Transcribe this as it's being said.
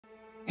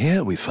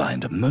Here we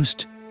find a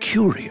most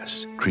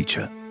curious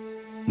creature,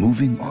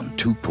 moving on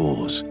two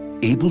paws,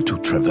 able to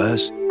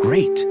traverse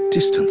great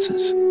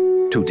distances,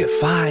 to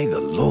defy the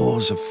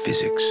laws of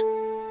physics.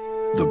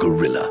 The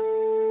gorilla,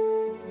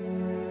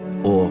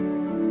 or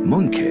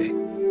monkey,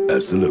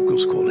 as the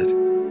locals call it.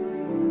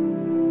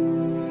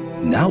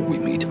 Now we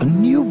meet a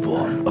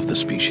newborn of the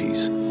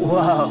species.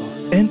 Wow!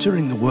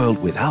 Entering the world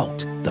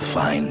without the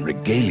fine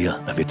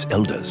regalia of its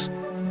elders.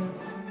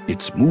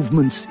 Its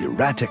movements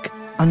erratic,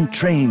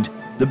 untrained,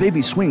 the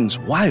baby swings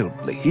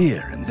wildly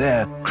here and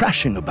there,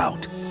 crashing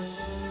about.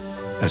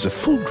 As a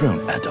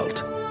full-grown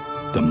adult,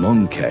 the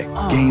monkey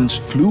gains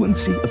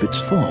fluency of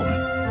its form.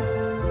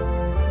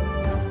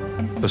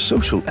 A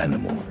social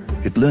animal,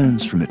 it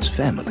learns from its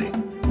family.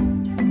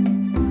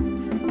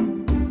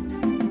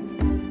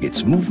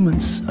 Its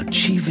movements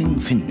achieving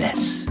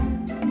finesse,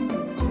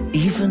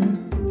 even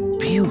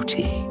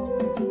beauty.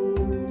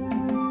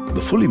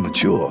 The fully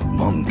mature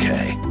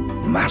monkey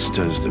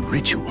masters the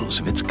rituals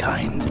of its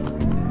kind,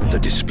 the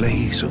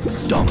displays of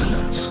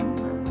dominance,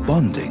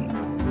 bonding,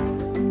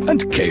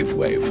 and cave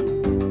wave.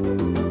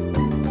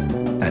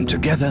 And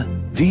together,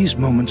 these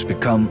moments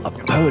become a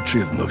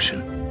poetry of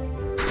motion,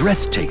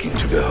 breathtaking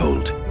to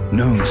behold,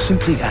 known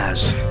simply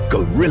as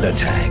gorilla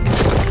tag.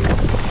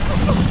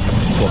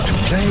 For to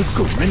play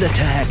gorilla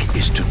tag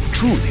is to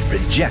truly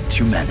reject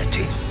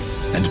humanity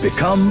and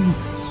become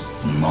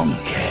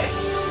monkey.